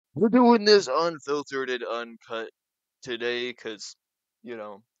We're doing this unfiltered and uncut today because,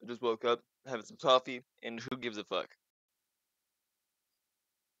 I just woke up, having some coffee, and who gives a fuck?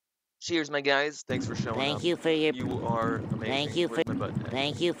 Cheers, my guys. Thanks for showing up. Thank you for your You are amazing. Where's my button at?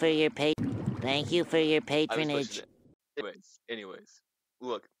 thank you for your I was pushing patronage. it. Anyways.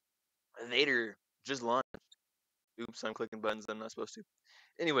 Look, Vader just launched. Oops, I'm clicking buttons I'm not supposed to.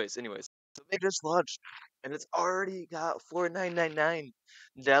 Anyways. So they just launched, and it's already got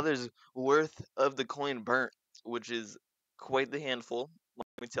 $4,999 worth of the coin burnt, which is quite the handful, let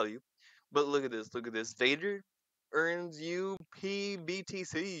me tell you. But look at this. Vader earns you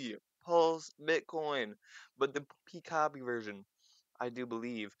PBTC, Pulse Bitcoin, but the P copy version, I do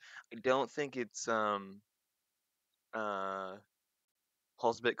believe. I don't think it's uh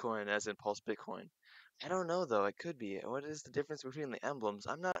Pulse Bitcoin as in Pulse Bitcoin. I don't know though. It could be. What is the difference between the emblems?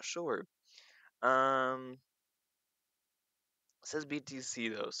 I'm not sure. Um, it says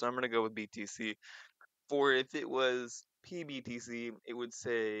BTC though, so I'm gonna go with BTC. For if it was PBTC, it would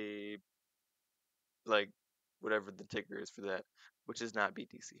say like whatever the ticker is for that, which is not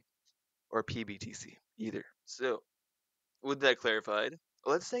BTC or PBTC either. So with that clarified,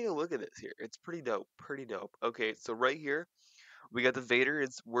 let's take a look at this here. It's pretty dope. Pretty dope. Okay, so right here we got the Vader.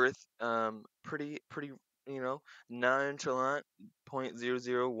 It's worth pretty nonchalant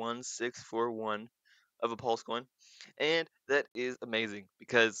 0.001641 of a pulse coin, and that is amazing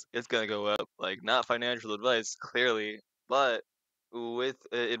because it's gonna go up. Like, not financial advice clearly, but with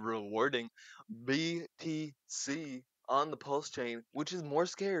it rewarding BTC on the pulse chain, which is more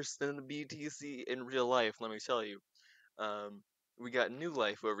scarce than the BTC in real life. Let me tell you. Um, we got new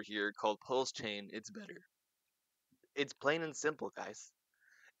life over here called pulse chain. It's better. It's plain and simple, guys.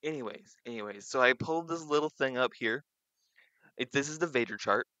 Anyways, so I pulled this little thing up here. This is the Vader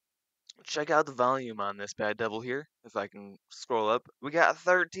chart. Check out the volume on this bad devil here. If I can scroll up, we got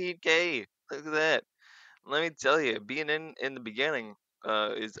 13K. Look at that. Let me tell you, being in the beginning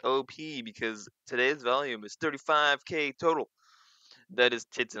is OP because today's volume is 35K total. That is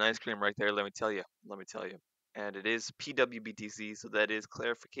tits and ice cream right there. Let me tell you. And it is PWBTC, so that is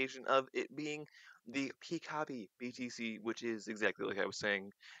clarification of it being the P copy BTC, which is exactly like I was saying,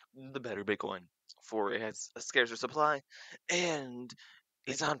 the better Bitcoin. For it has a scarcer supply, and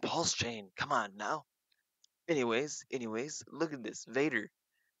it's on Pulse Chain. Come on now. Anyways, look at this. Vader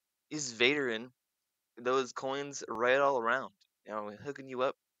is Vaderin those coins right all around. Hooking you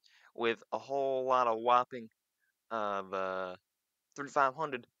up with a whole lot of whopping of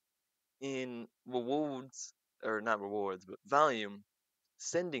 3,500 in rewards, or not rewards, but volume,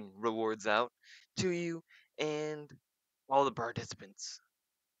 sending rewards out to you and all the participants.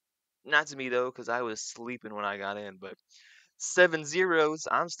 Not to me though, because I was sleeping when I got in, but 7 zeros,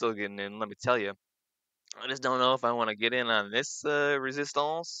 I'm still getting in, let me tell you. I just don't know if I want to get in on this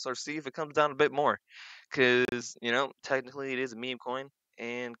resistance or see if it comes down a bit more. Because, technically it is a meme coin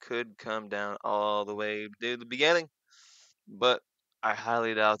and could come down all the way to the beginning. But I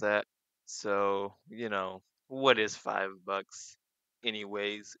highly doubt that. So, what is $5?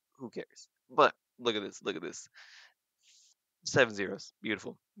 Anyways, who cares? But look at this. 7 zeros.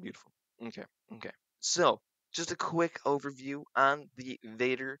 Beautiful. Okay, okay. So, just a quick overview on the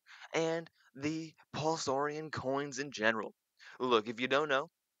Vader and the pulsorian coins in general. Look, if you don't know,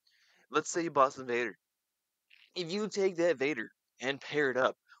 let's say you bought some Vader. If you take that Vader and pair it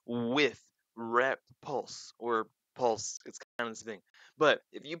up with wrapped pulse or pulse, it's kind of the thing. But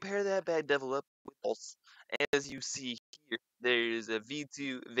if you pair that bad devil up with pulse, as you see here, there's a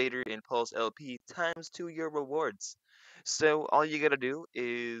V2 Vader and Pulse LP times 2 your rewards. So all you gotta do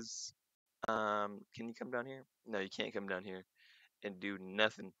is, can you come down here? No, you can't come down here and do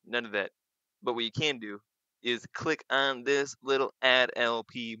nothing, none of that. But what you can do is click on this little add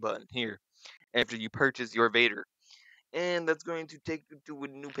LP button here after you purchase your Vader. And that's going to take you to a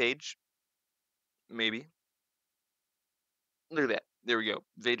new page. Maybe. Look at that. There we go.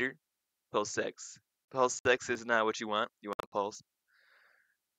 Vader, Pulse X. Pulse X is not what you want. You want Pulse.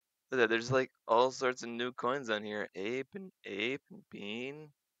 Look at that. There's like all sorts of new coins on here. Ape and Bean.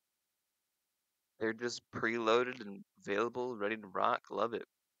 They're just preloaded and available, ready to rock. Love it.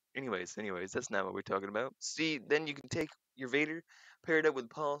 Anyways, that's not what we're talking about. See, then you can take your Vader, pair it up with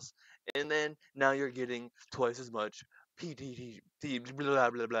Pulse, and then now you're getting twice as much PTT, blah, blah,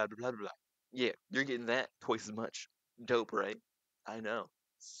 blah, blah, blah, blah. Yeah, you're getting that twice as much. Dope, right? I know.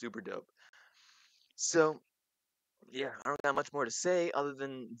 Super dope. So, yeah, I don't got much more to say other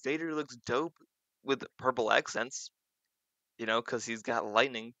than Vader looks dope with purple accents, because he's got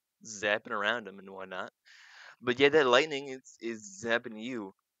lightning zapping around him and whatnot. But yeah, that lightning is zapping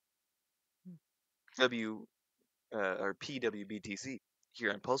you, W or PWBTC.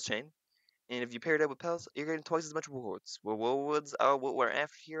 here on Pulse Chain. And if you pair it up with Pulse, you're getting twice as much rewards. Well, rewards are what we're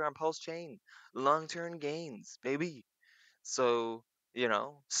after here on Pulse Chain. Long-term gains, baby. So,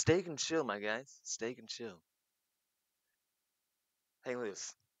 stake and chill, my guys. Stake and chill. Hang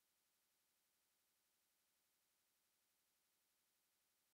loose.